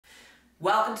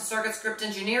Welcome to Circuit Script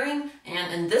Engineering,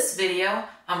 and in this video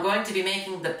I'm going to be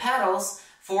making the pedals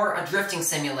for a drifting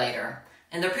simulator.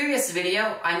 In the previous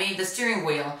video I made the steering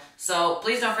wheel, so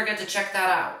please don't forget to check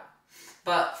that out.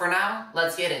 But for now,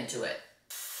 let's get into it.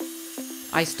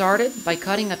 I started by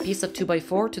cutting a piece of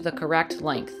 2x4 to the correct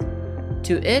length.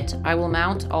 To it, I will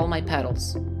mount all my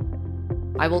pedals.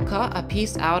 I will cut a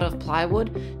piece out of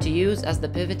plywood to use as the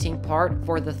pivoting part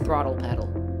for the throttle pedal.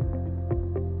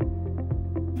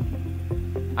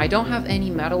 I don't have any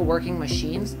metal working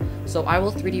machines, so I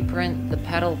will 3D print the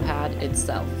pedal pad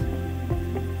itself.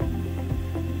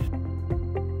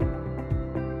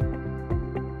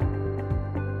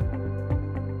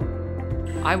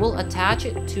 I will attach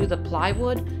it to the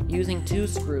plywood using 2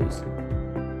 screws.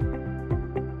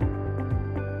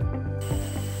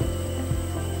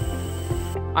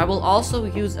 I will also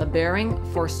use a bearing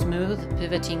for smooth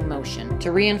pivoting motion.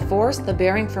 To reinforce the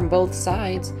bearing from both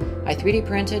sides, I 3D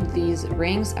printed these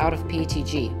rings out of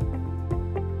PETG.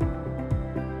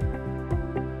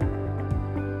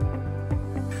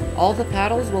 All the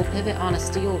paddles will pivot on a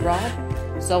steel rod,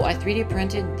 so I 3D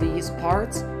printed these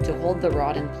parts to hold the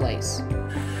rod in place.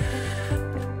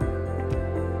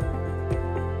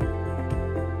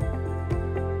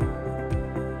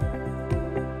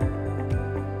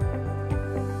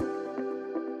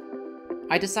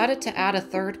 I decided to add a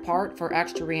third part for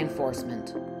extra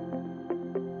reinforcement.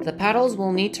 The pedals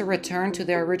will need to return to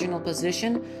their original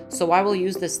position, so I will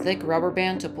use this thick rubber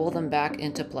band to pull them back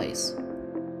into place.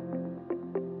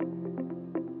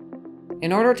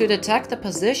 In order to detect the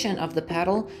position of the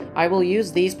pedal, I will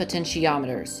use these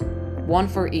potentiometers, one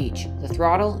for each, the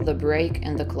throttle, the brake,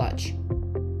 and the clutch.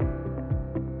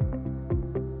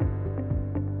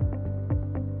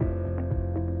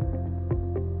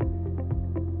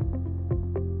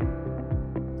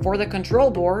 For the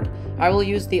control board, I will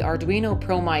use the Arduino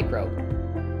Pro Micro.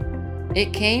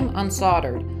 It came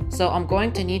unsoldered, so I'm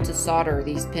going to need to solder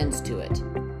these pins to it.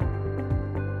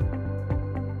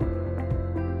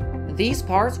 These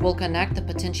parts will connect the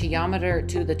potentiometer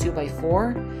to the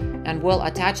 2x4 and will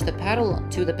attach the pedal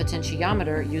to the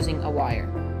potentiometer using a wire.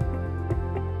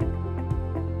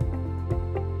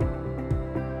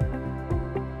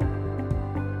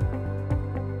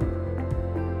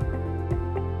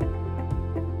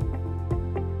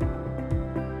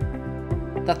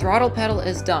 The throttle pedal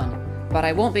is done, but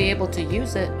I won't be able to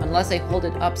use it unless I hold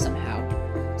it up somehow.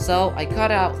 So I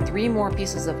cut out 3 more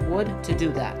pieces of wood to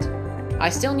do that. I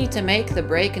still need to make the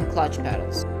brake and clutch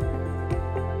pedals.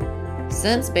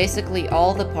 Since basically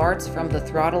all the parts from the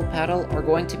throttle pedal are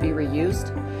going to be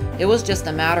reused, it was just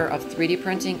a matter of 3D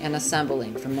printing and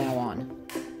assembling from now on.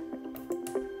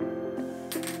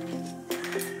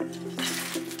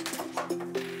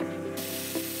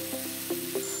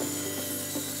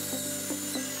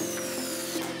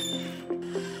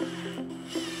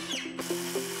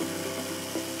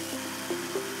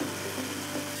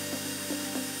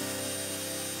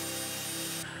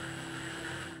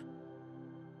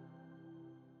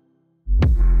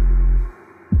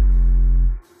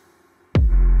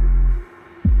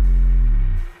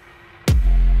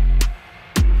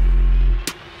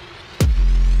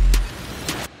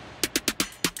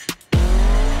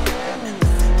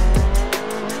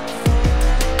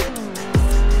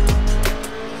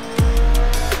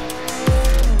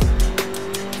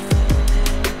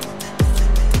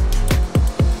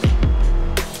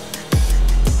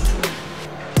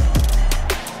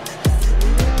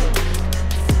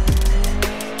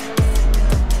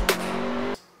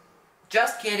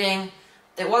 Just kidding,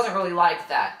 it wasn't really like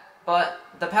that, but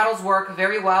the pedals work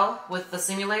very well with the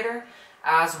simulator,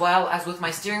 as well as with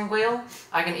my steering wheel.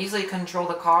 I can easily control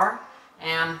the car,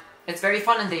 and it's very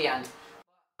fun in the end.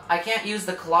 I can't use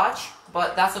the clutch,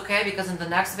 but that's okay because in the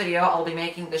next video I'll be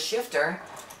making the shifter,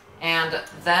 and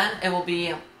then it will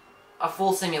be a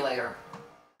full simulator.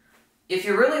 If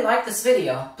you really like this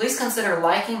video, please consider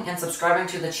liking and subscribing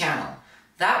to the channel.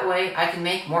 That way I can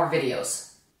make more videos.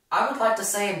 I would like to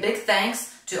say a big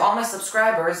thanks to all my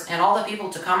subscribers and all the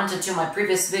people who commented to my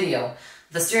previous video,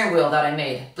 the steering wheel that I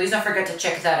made. Please don't forget to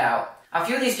check that out. A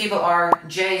few of these people are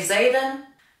Jay Zayden,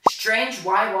 Strange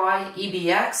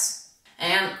YYEBX,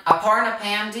 and Aparna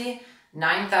Pandy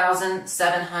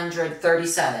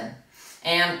 9737.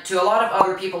 And to a lot of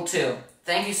other people too.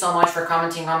 Thank you so much for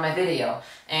commenting on my video,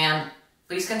 and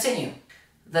please continue.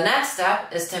 The next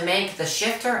step is to make the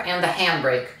shifter and the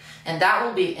handbrake, and that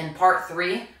will be in part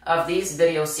 3 of these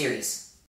video series.